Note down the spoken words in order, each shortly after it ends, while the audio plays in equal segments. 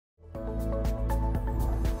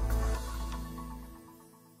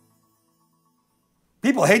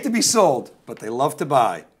People hate to be sold, but they love to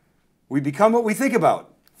buy. We become what we think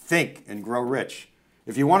about. Think and grow rich.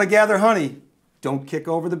 If you want to gather honey, don't kick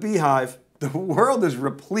over the beehive. The world is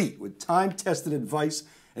replete with time-tested advice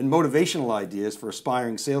and motivational ideas for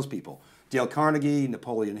aspiring salespeople. Dale Carnegie,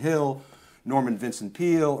 Napoleon Hill, Norman Vincent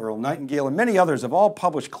Peale, Earl Nightingale, and many others have all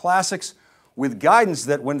published classics with guidance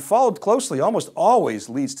that, when followed closely, almost always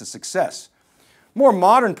leads to success. More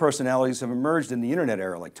modern personalities have emerged in the internet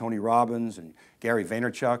era, like Tony Robbins and Gary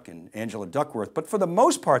Vaynerchuk and Angela Duckworth, but for the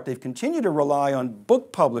most part, they've continued to rely on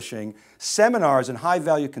book publishing, seminars, and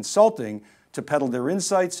high-value consulting to peddle their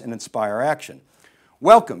insights and inspire action.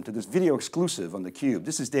 Welcome to this video exclusive on theCUBE.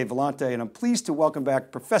 This is Dave Vellante, and I'm pleased to welcome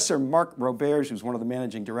back Professor Mark Roberge, who's one of the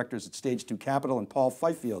managing directors at Stage 2 Capital, and Paul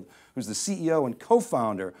Fifield, who's the CEO and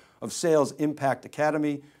co-founder of Sales Impact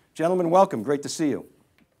Academy. Gentlemen, welcome, great to see you.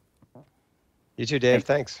 You too, Dave,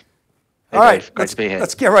 thanks. Hey, all right, great to be here.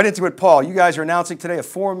 Let's get right into it, Paul. You guys are announcing today a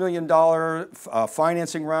 $4 million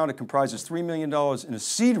financing round. It comprises $3 million in a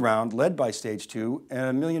seed round led by Stage 2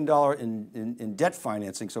 and $1 million in debt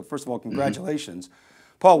financing. So first of all, congratulations.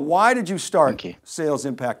 Paul, why did you start Sales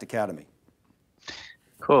Impact Academy?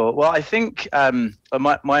 Cool. Well, I think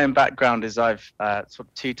my own background is I've sort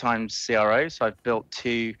of 2 times CRO, so I've built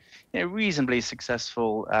 2 reasonably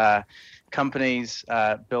successful companies,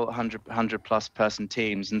 built 100 plus person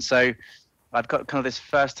teams, and so I've got kind of this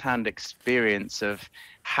first-hand experience of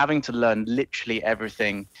having to learn literally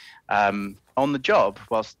everything on the job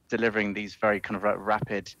whilst delivering these very kind of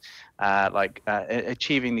rapid,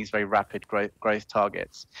 achieving these very rapid growth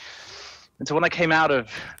targets. And so when I came out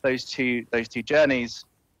of those two journeys,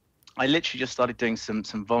 I literally just started doing some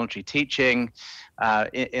voluntary teaching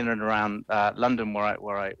in and around London, where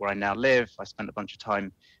I now live. I spent a bunch of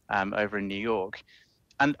time over in New York,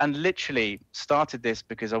 and literally started this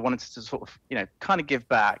because I wanted to sort of kind of give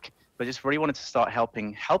back, but just really wanted to start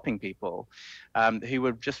helping people who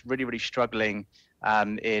were just really struggling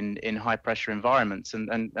in high pressure environments,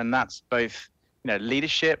 and that's both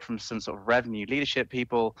leadership from some sort of revenue leadership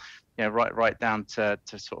people, right down to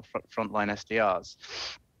sort of frontline SDRs.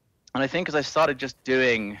 And I think as I started just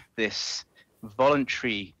doing this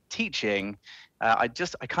voluntary teaching, I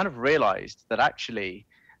kind of realized that actually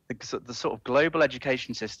the sort of global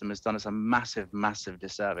education system has done us a massive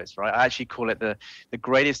disservice, right? I actually call it the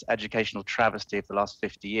greatest educational travesty of the last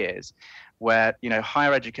 50 years, where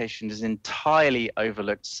higher education has entirely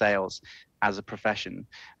overlooked sales as a profession,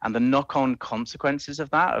 and the knock-on consequences of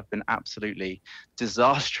that have been absolutely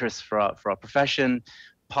disastrous for our profession.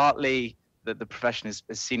 Partly that the profession is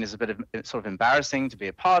seen as a bit of sort of embarrassing to be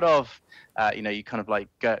a part of. You kind of like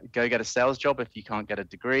go get a sales job if you can't get a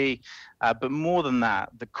degree. But more than that,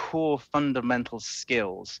 the core fundamental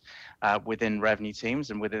skills within revenue teams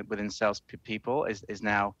and within sales people is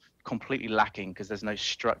now completely lacking because there's no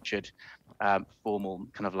structured, formal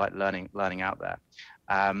kind of like learning out there.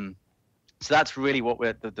 So that's really what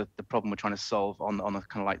the problem we're trying to solve on the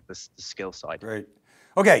kind of like the skill side. Great.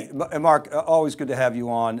 Okay, Mark, always good to have you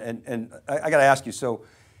on, and I got to ask you, so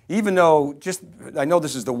even though I know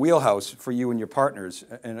this is the wheelhouse for you and your partners,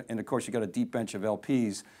 and of course you got a deep bench of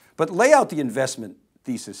LPs, but lay out the investment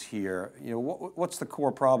thesis here. What's the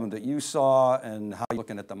core problem that you saw and how you're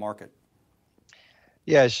looking at the market?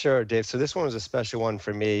 Yeah, sure, Dave. So this one was a special one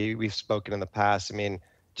for me. We've spoken in the past. I mean,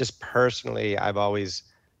 just personally, I've always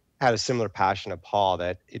had a similar passion of Paul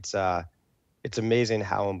that it's amazing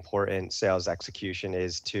how important sales execution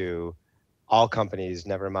is to all companies,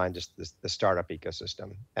 never mind just the startup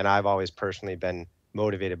ecosystem. And I've always personally been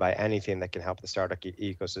motivated by anything that can help the startup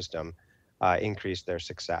ecosystem increase their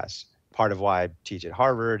success. Part of why I teach at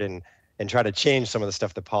Harvard and try to change some of the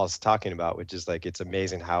stuff that Paul's talking about, which is like, it's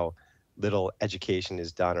amazing how little education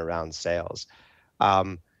is done around sales.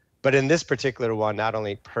 But in this particular one, not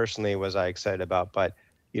only personally was I excited about, but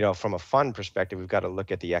from a fund perspective, we've got to look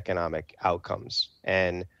at the economic outcomes.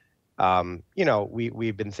 And,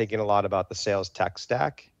 we've been thinking a lot about the sales tech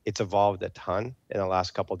stack. It's evolved a ton in the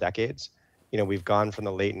last couple of decades. We've gone from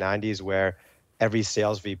the late 90s where every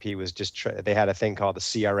sales VP was they had a thing called the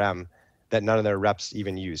CRM that none of their reps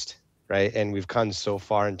even used, right? And we've come so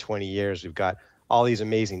far in 20 years. We've got all these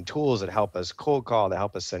amazing tools that help us cold call, that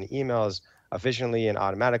help us send emails efficiently and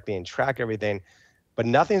automatically and track everything. But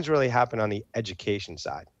nothing's really happened on the education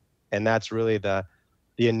side. And that's really the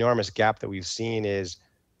enormous gap that we've seen is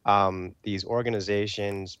these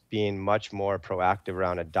organizations being much more proactive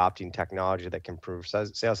around adopting technology that can improve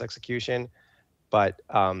sales execution, but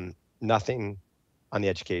nothing on the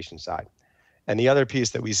education side. And the other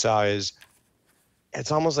piece that we saw is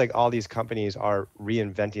it's almost like all these companies are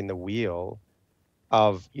reinventing the wheel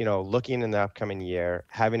of, looking in the upcoming year,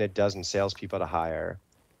 having a dozen salespeople to hire,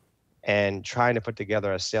 and trying to put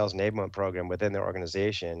together a sales enablement program within their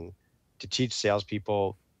organization to teach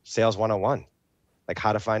salespeople sales 101, like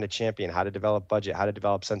how to find a champion, how to develop budget, how to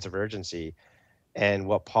develop sense of urgency. And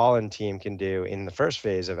what Paul and team can do in the first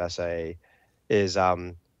phase of SIA is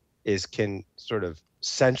can sort of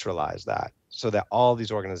centralize that so that all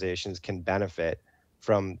these organizations can benefit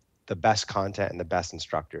from the best content and the best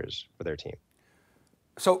instructors for their team.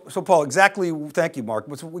 So Paul, thank you, Mark.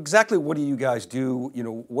 So exactly what do you guys do?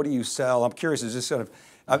 What do you sell? I'm curious, is this sort of,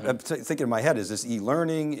 I'm thinking in my head, is this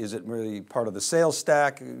e-learning? Is it really part of the sales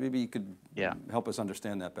stack? Maybe you could help us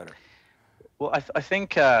understand that better. Well, I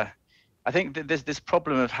think that this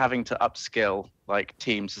problem of having to upskill like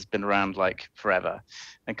teams has been around like forever.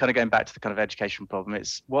 And kind of going back to the kind of education problem,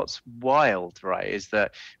 it's what's wild, right, is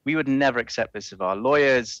that we would never accept this of our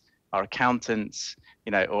lawyers, our accountants,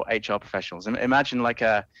 or HR professionals. And imagine like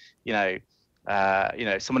someone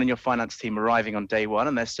in your finance team arriving on day one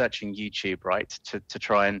and they're searching YouTube, right, to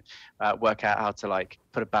try and work out how to like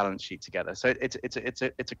put a balance sheet together. So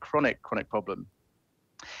it's a chronic problem.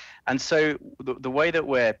 And so the way that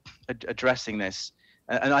we're addressing this,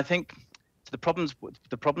 and I think the problem's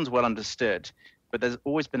well understood, but there's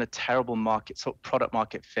always been a terrible product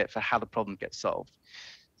market fit for how the problem gets solved.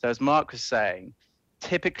 So as Mark was saying,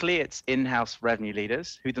 typically it's in-house revenue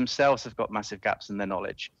leaders who themselves have got massive gaps in their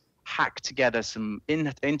knowledge, hack together some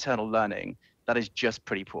internal learning that is just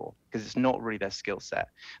pretty poor because it's not really their skill set.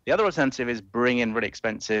 The other alternative is bring in really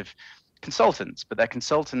expensive consultants, but they're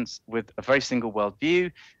consultants with a very single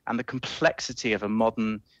worldview, and the complexity of a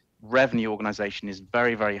modern revenue organization is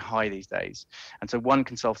very, very high these days. And so one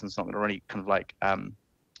consultant's not going to really kind of like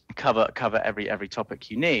cover every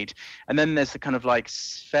topic you need. And then there's the kind of like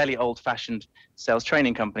fairly old-fashioned sales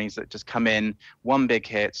training companies that just come in, one big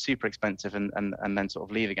hit, super expensive, and then sort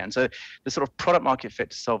of leave again. So the sort of product market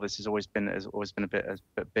fit to solve this has always been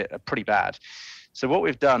pretty bad. So what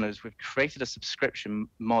we've done is we've created a subscription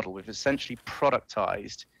model. We've essentially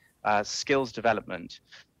productized skills development.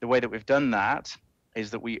 The way that we've done that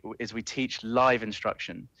is that we teach live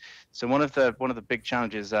instruction. So one of the big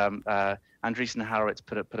challenges, Andreessen Horowitz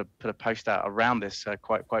put a post out around this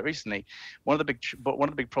quite recently. One of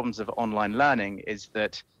the big problems of online learning is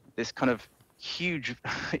that this kind of huge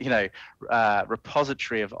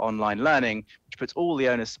repository of online learning, which puts all the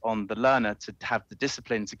onus on the learner to have the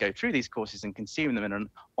discipline to go through these courses and consume them in an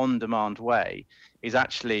on-demand way, is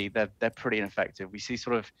actually they're pretty ineffective. We see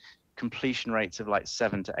sort of completion rates of like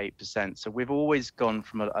 7 to 8%. So we've always gone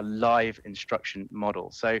from a live instruction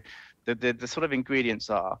model. So the sort of ingredients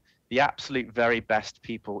are the absolute very best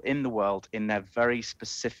people in the world in their very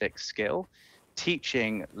specific skill,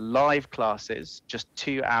 teaching live classes just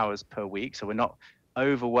 2 hours per week. So we're not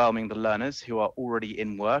overwhelming the learners who are already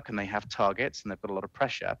in work and they have targets and they've got a lot of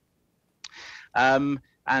pressure.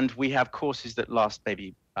 And we have courses that last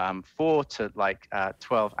maybe 4 to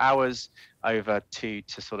 12 hours over 2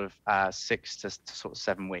 to sort of 6 to sort of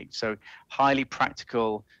 7 weeks. So highly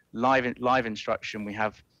practical live instruction. We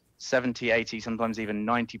have 70, 80, sometimes even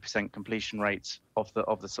 90% completion rates of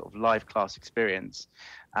the sort of live class experience,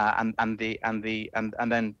 and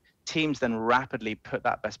then teams then rapidly put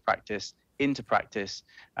that best practice into practice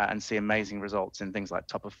and see amazing results in things like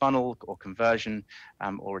top of funnel or conversion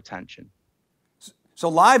or retention. So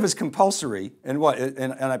live is compulsory, and what?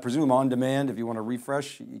 And I presume on demand. If you want to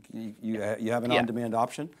refresh, you have an on-demand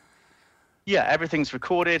option. Yeah, everything's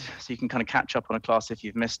recorded, so you can kind of catch up on a class if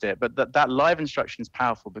you've missed it. But that live instruction is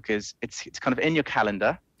powerful because it's kind of in your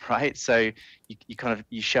calendar, right? So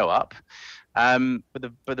you show up. But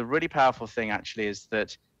the really powerful thing actually is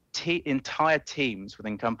that entire teams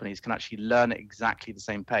within companies can actually learn at exactly the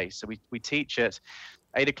same pace. So we teach at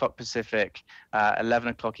 8 o'clock Pacific, 11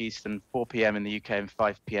 o'clock Eastern, 4 p.m. in the UK, and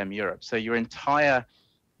 5 p.m. Europe. So your entire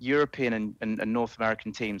European and North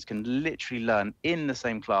American teams can literally learn in the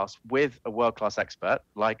same class with a world-class expert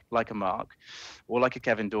like a Mark, or like a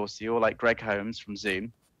Kevin Dorsey, or like Greg Holmes from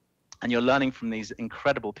Zoom. And you're learning from these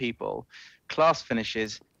incredible people. Class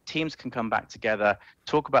finishes, teams can come back together,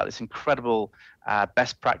 talk about this incredible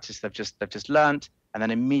best practice they've just learned, and then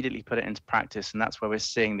immediately put it into practice. And that's where we're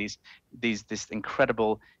seeing this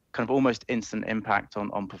incredible kind of almost instant impact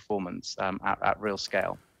on performance at real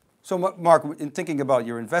scale. So Mark, in thinking about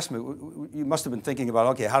your investment, you must have been thinking about,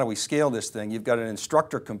 okay, how do we scale this thing? You've got an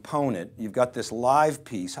instructor component, you've got this live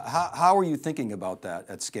piece. How are you thinking about that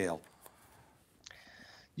at scale?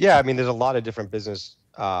 Yeah, I mean, there's a lot of different business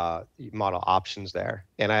model options there,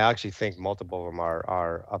 and I actually think multiple of them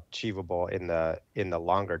are achievable in the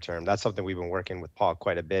longer term. That's something we've been working with Paul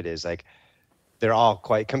quite a bit, is like they're all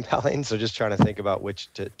quite compelling. So just trying to think about which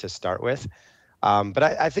to start with. But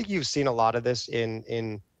I think you've seen a lot of this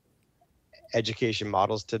in education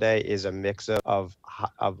models today is a mix of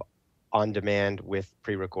on demand with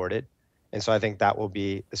pre-recorded. And so I think that will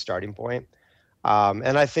be the starting point.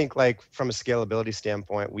 And I think like from a scalability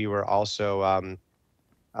standpoint, we were also,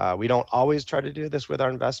 we don't always try to do this with our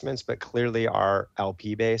investments, but clearly our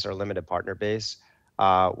LP base, our limited partner base,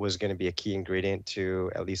 was going to be a key ingredient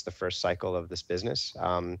to at least the first cycle of this business.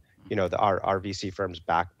 You know, our VC firm's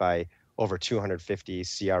backed by over 250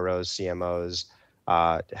 CROs, CMOs,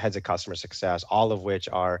 heads of customer success, all of which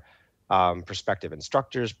are prospective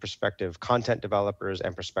instructors, prospective content developers,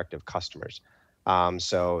 and prospective customers.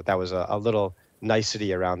 So that was a little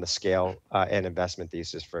nicety around the scale and investment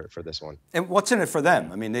thesis for this one. And what's in it for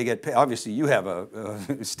them? I mean, they get paid. Obviously, you have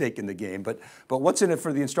a stake in the game, but what's in it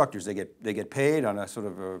for the instructors? They get paid on a sort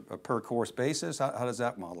of a per course basis. How does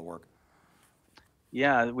that model work?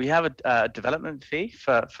 Yeah, we have a development fee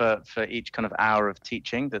for each kind of hour of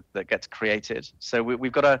teaching that gets created. So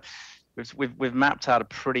we've mapped out a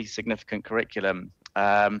pretty significant curriculum,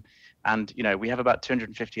 and you know, we have about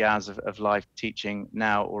 250 hours of live teaching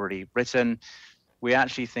now already written. We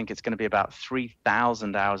actually think it's going to be about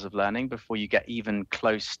 3,000 hours of learning before you get even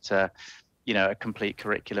close to, you know, a complete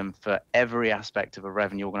curriculum for every aspect of a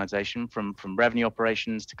revenue organization, from revenue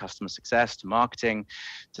operations to customer success to marketing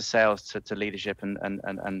to sales to leadership and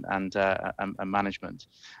management.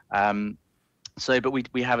 So, but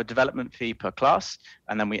we have a development fee per class,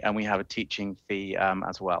 and then we have a teaching fee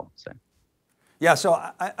as well. So. Yeah, so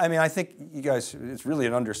I mean, I think you guys, it's really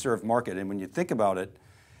an underserved market, and when you think about it,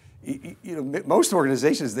 you know, most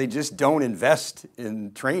organizations, they just don't invest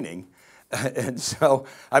in training. And so,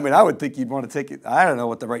 I mean, I would think you'd want to take it, I don't know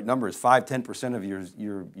what the right number is, 5–10% of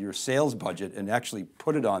your sales budget and actually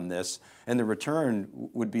put it on this, and the return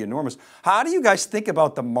would be enormous. How do you guys think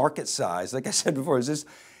about the market size? Like I said before, is it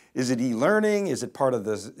e-learning? Is it part of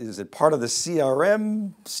the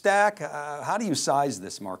CRM stack? How do you size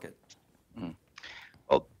this market?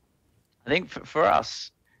 Well, I think for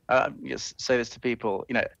us, just say this to people,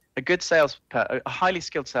 you know, a highly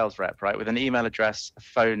skilled sales rep, right, with an email address, a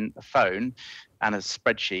phone, and a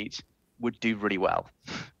spreadsheet would do really well.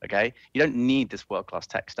 Okay, you don't need this world-class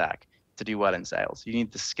tech stack to do well in sales. You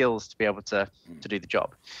need the skills to be able to do the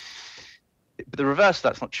job. But the reverse of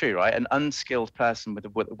that's not true, right? An unskilled person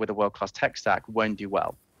with a world-class tech stack won't do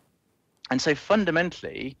well. And so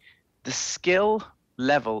fundamentally, the skill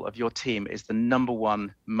level of your team is the number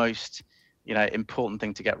one most, you know, important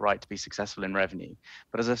thing to get right to be successful in revenue.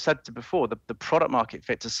 But as I've said before, the product market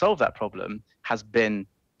fit to solve that problem has been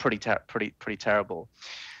pretty terrible.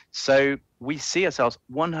 So we see ourselves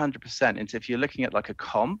 100% into, if you're looking at like a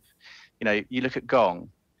comp, you know, you look at Gong,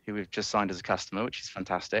 who we've just signed as a customer, which is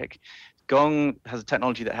fantastic. Gong has a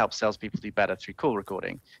technology that helps salespeople do better through call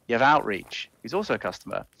recording. You have Outreach, who's also a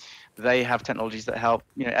customer. They have technologies that help,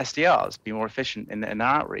 you know, SDRs be more efficient in their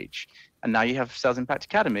outreach. And now you have Sales Impact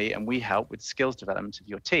Academy, and we help with skills development of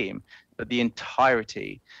your team, but the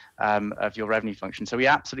entirety of your revenue function. So we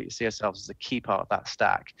absolutely see ourselves as a key part of that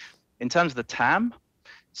stack. In terms of the TAM,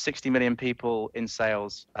 60 million people in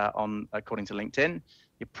sales according to LinkedIn.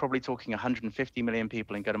 You're probably talking 150 million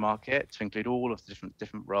people in go-to-market to include all of the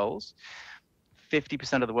different roles.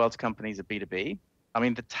 50% of the world's companies are B2B. I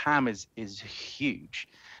mean, the TAM is huge.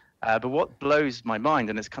 But what blows my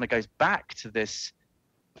mind, and this kind of goes back to this,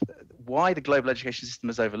 why the global education system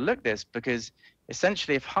has overlooked this, because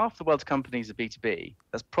essentially if half the world's companies are B2B,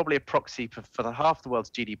 that's probably a proxy for the half the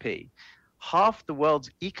world's GDP. Half the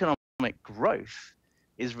world's economic growth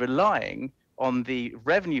is relying on the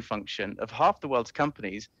revenue function of half the world's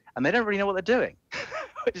companies, and they don't really know what they're doing,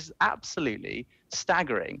 which is absolutely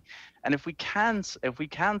staggering. And if we can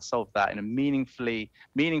solve that in a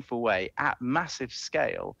meaningful way at massive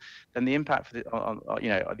scale, then the impact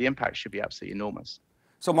the impact should be absolutely enormous.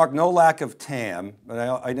 So Mark, no lack of TAM,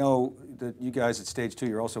 but I know that you guys at Stage 2,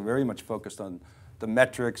 you're also very much focused on the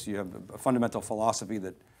metrics. You have a fundamental philosophy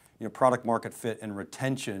that, you know, product market fit and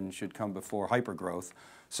retention should come before hypergrowth.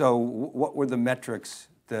 So what were the metrics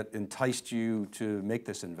that enticed you to make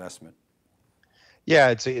this investment?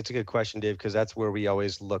 Yeah, it's a good question, Dave, because that's where we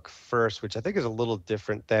always look first, which I think is a little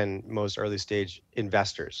different than most early stage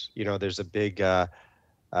investors. You know, there's a big, I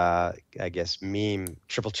guess, meme,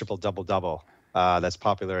 triple, double, that's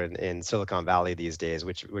popular in Silicon Valley these days,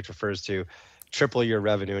 which refers to triple your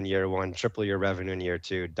revenue in year 1, triple your revenue in year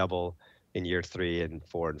 2, double in year 3 and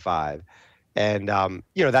 4 and 5. And,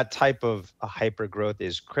 you know, that type of hyper growth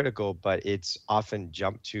is critical, but it's often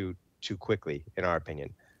jumped to too quickly, in our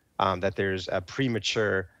opinion. That there's a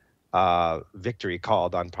premature victory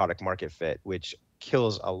called on product market fit, which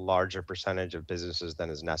kills a larger percentage of businesses than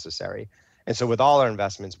is necessary. And so with all our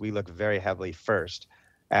investments, we look very heavily first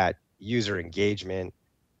at user engagement,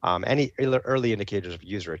 any early indicators of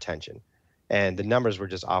user attention. And the numbers were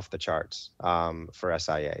just off the charts for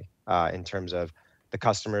SIA in terms of the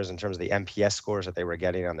customers, in terms of the NPS scores that they were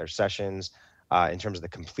getting on their sessions, in terms of the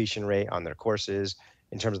completion rate on their courses,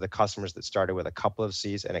 in terms of the customers that started with a couple of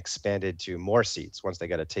seats and expanded to more seats once they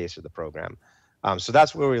got a taste of the program. So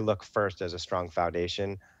that's where we look first as a strong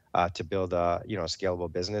foundation to build a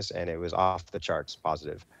scalable business, and it was off the charts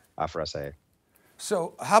positive for SIA.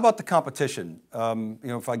 So how about the competition?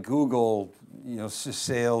 If I Google,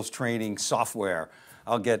 sales training software,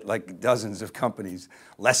 I'll get like dozens of companies.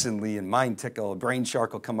 Lessonly and MindTickle,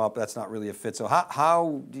 BrainShark will come up. That's not really a fit. So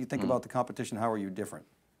how do you think about the competition? How are you different?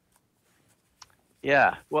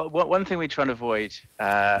 Yeah, well, one thing we try to avoid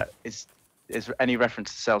is any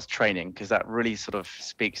reference to sales training, because that really sort of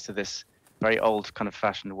speaks to this very old kind of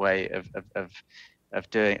fashioned way of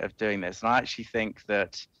doing this. And I actually think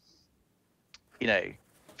that,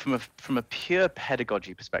 from a pure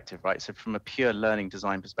pedagogy perspective, right? So from a pure learning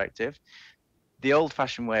design perspective, the old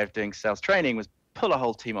fashioned way of doing sales training was pull a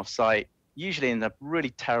whole team off site, usually in a really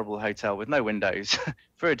terrible hotel with no windows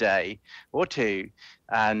for a day or two,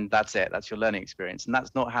 and that's it. That's your learning experience. And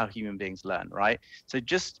that's not how human beings learn, right? So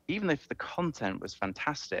even if the content was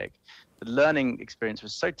fantastic, the learning experience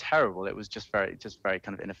was so terrible, it was just very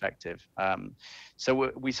kind of ineffective. So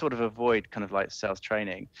we sort of avoid kind of like sales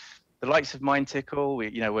training. The likes of MindTickle,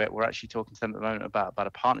 we're actually talking to them at the moment about a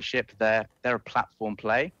partnership. They're a platform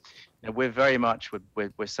play. We're very much,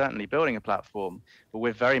 we're certainly building a platform, but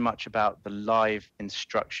we're very much about the live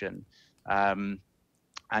instruction and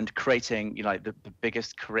creating, the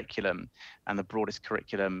biggest curriculum and the broadest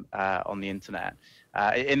curriculum on the internet,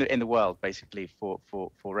 in the world, basically for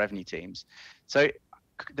revenue teams. So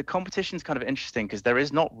the competition is kind of interesting because there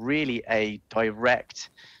is not really a direct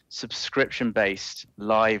subscription-based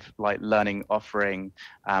live learning offering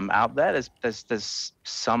out there. There's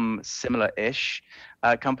some similar-ish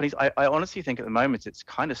companies. I honestly think at the moment it's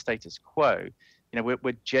kind of status quo.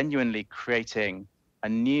 We're genuinely creating a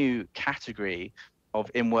new category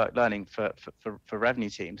of in-work learning for revenue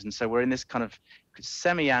teams, and so we're in this kind of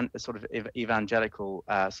sort of evangelical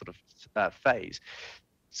phase.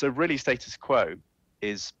 So really, status quo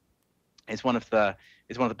is one of the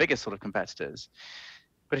biggest sort of competitors.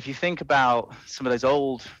 But if you think about some of those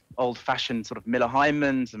old-fashioned sort of Miller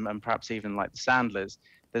Hymans and perhaps even like the Sandlers,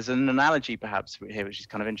 there's an analogy perhaps here which is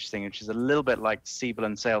kind of interesting, which is a little bit like Siebel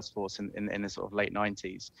and Salesforce in the sort of late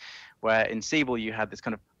 90s, where in Siebel you had this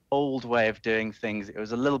kind of old way of doing things. It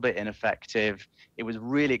was a little bit ineffective. It was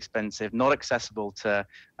really expensive, not accessible to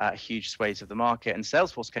huge swathes of the market. And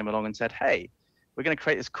Salesforce came along and said, hey, we're going to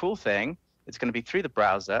create this cool thing. It's going to be through the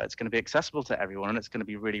browser. It's going to be accessible to everyone, and it's going to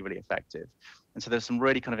be really, really effective. And so there's some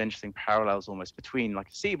really kind of interesting parallels almost between like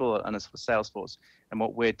a Siebel and a sort of Salesforce and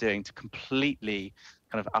what we're doing to completely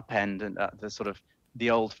kind of upend and the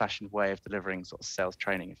old-fashioned way of delivering sort of sales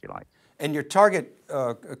training, if you like. And your target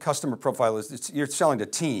customer profile is you're selling to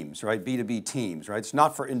teams, right? B2B teams, right? It's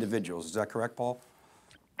not for individuals. Is that correct, Paul?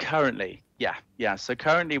 Currently, yeah. So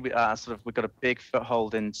currently, we've got a big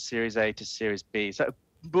foothold in Series A to Series B. So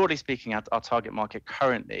broadly speaking, our target market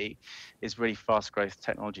currently is really fast growth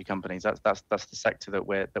technology companies. That's the sector that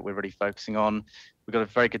we're really focusing on. We've got a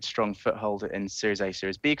very good strong foothold in Series A,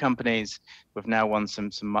 Series B companies. We've now won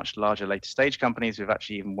some much larger later stage companies. We've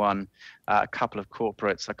actually even won a couple of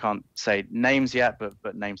corporates. I can't say names yet,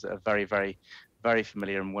 but names that are very, very, very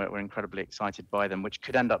familiar, and we're incredibly excited by them, which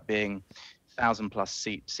could end up being 1,000+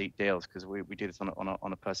 seat deals, because we do this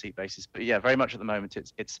on a per seat basis. But yeah, very much at the moment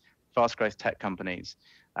it's fast growth tech companies,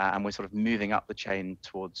 and we're sort of moving up the chain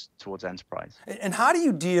towards enterprise. And how do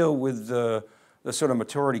you deal with the sort of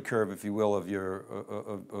maturity curve, if you will, of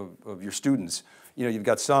your students? You've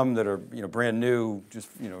got some that are brand new, just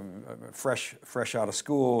fresh out of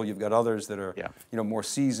school. You've got others that are more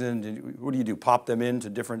seasoned. And what do you do? Pop them into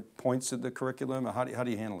different points of the curriculum? How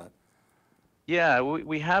do you handle that? Yeah,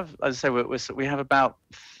 we have, as I say, we have about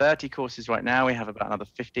 30 courses right now. We have about another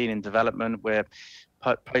 15 in development. We're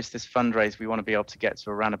post this fundraise, we want to be able to get to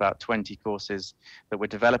around about 20 courses that we're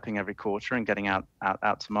developing every quarter and getting out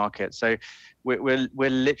to market. So we're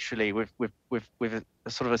literally we've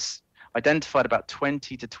sort of identified about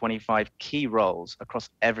 20 to 25 key roles across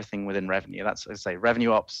everything within revenue. That's, as I say,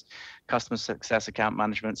 revenue ops, customer success, account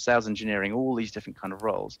management, sales engineering, all these different kind of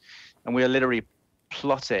roles, and we are literally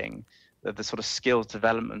plotting the sort of skills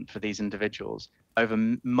development for these individuals over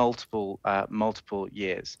multiple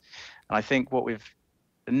years. And I think what we've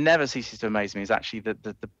that never ceases to amaze me is actually that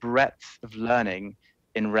the breadth of learning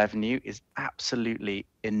in revenue is absolutely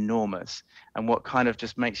enormous. And what kind of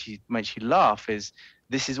just makes you laugh is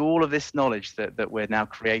this is all of this knowledge that we're now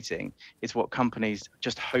creating is what companies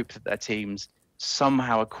just hope that their teams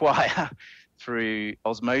somehow acquire through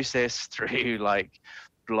osmosis, through like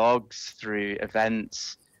blogs, through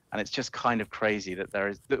events. And it's just kind of crazy that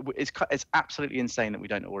it's absolutely insane that we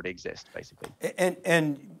don't already exist, basically.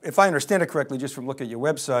 And if I understand it correctly, just from looking at your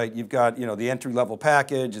website, you've got the entry-level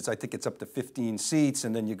package. I think it's up to 15 seats,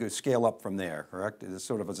 and then you go scale up from there. Correct? Is it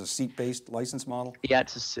sort of as a seat-based license model? Yeah,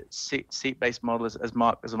 it's a seat-based model, as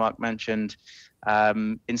Mark mentioned.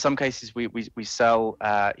 In some cases, we sell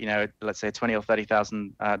let's say a $20,000 or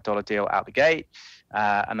 $30,000 deal out the gate,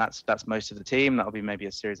 and that's most of the team. That'll be maybe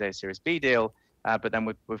a Series A, Series B deal. But then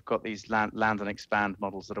we've got these land and expand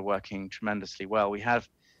models that are working tremendously well. We have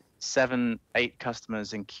 7-8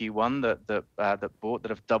 customers in Q1 that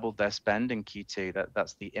have doubled their spend in Q2.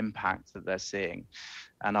 That's the impact that they're seeing,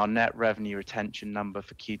 and our net revenue retention number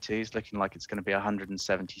for Q2 is looking like it's going to be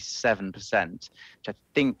 177%, which I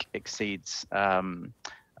think exceeds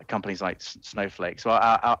companies like Snowflake. So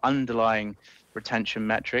our underlying retention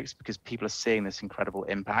metrics, because people are seeing this incredible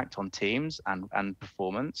impact on teams and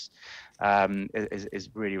performance, is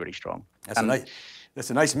really, really strong. That's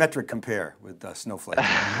a nice metric compare with Snowflake.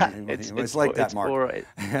 It's like that, Mark.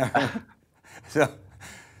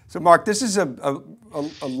 So Mark, this is a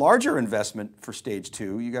larger investment for stage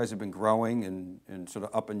 2. You guys have been growing and sort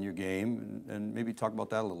of upping your game, and maybe talk about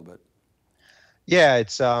that a little bit. Yeah,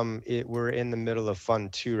 we're in the middle of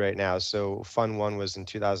Fund 2 right now. So Fund 1 was in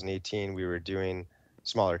 2018. We were doing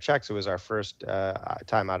smaller checks. It was our first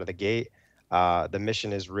time out of the gate. The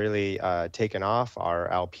mission is really taken off. Our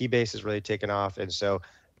LP base is really taken off, and so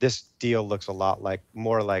this deal looks a lot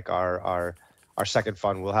more like our second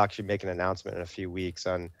fund. We'll actually make an announcement in a few weeks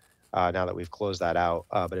on now that we've closed that out.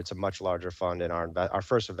 But it's a much larger fund, and our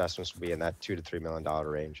first investments will be in that $2 to $3 million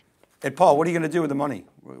range. And Paul, what are you going to do with the money?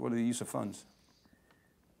 What are the use of funds?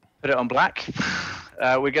 Put it on black.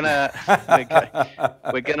 We're gonna.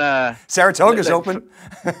 Saratoga's open.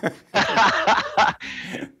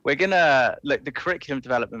 We're gonna look. The curriculum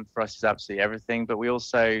development for us is absolutely everything, but we're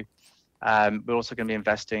also going to be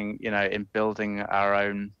investing, in building our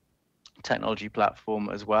own technology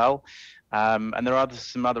platform as well. And there are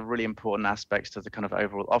some other really important aspects to the kind of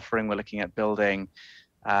overall offering. We're looking at building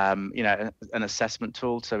an assessment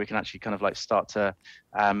tool, so we can actually kind of like start to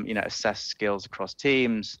assess skills across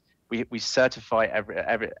teams. We certify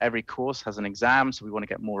every course has an exam, so we want to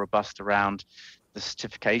get more robust around the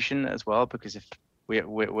certification as well, because if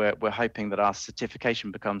we're hoping that our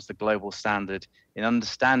certification becomes the global standard in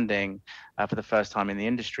understanding for the first time in the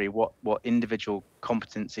industry what individual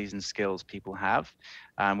competencies and skills people have,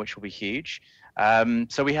 which will be huge.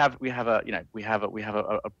 So we have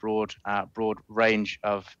a broad range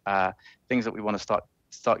of things that we want to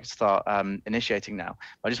start initiating now.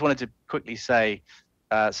 I just wanted to quickly say,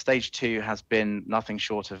 stage 2 has been nothing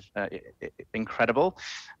short of incredible,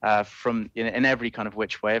 from in every kind of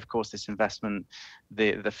which way. Of course, this investment,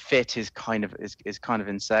 the fit is kind of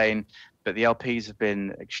insane, but the LPs have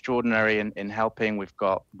been extraordinary in helping. We're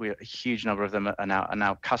a huge number of them are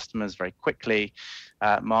now customers very quickly.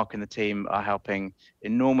 Mark and the team are helping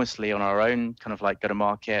enormously on our own kind of like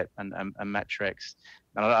go-to-market and metrics.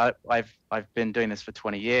 And I've been doing this for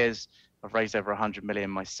 20 years. I've raised over 100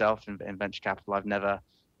 million myself in venture capital. I've never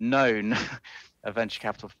known a venture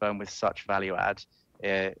capital firm with such value add,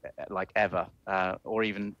 like ever, or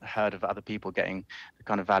even heard of other people getting the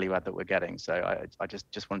kind of value add that we're getting. So I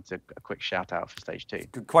just wanted a quick shout out for stage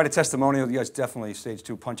 2. Quite a testimonial. You guys definitely stage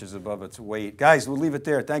 2 punches above its weight. Guys, we'll leave it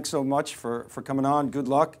there. Thanks so much for coming on. Good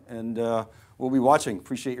luck, and we'll be watching.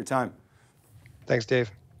 Appreciate your time. Thanks,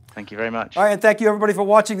 Dave. Thank you very much. All right, and thank you everybody for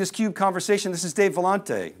watching this CUBE conversation. This is Dave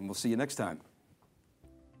Vellante, and we'll see you next time.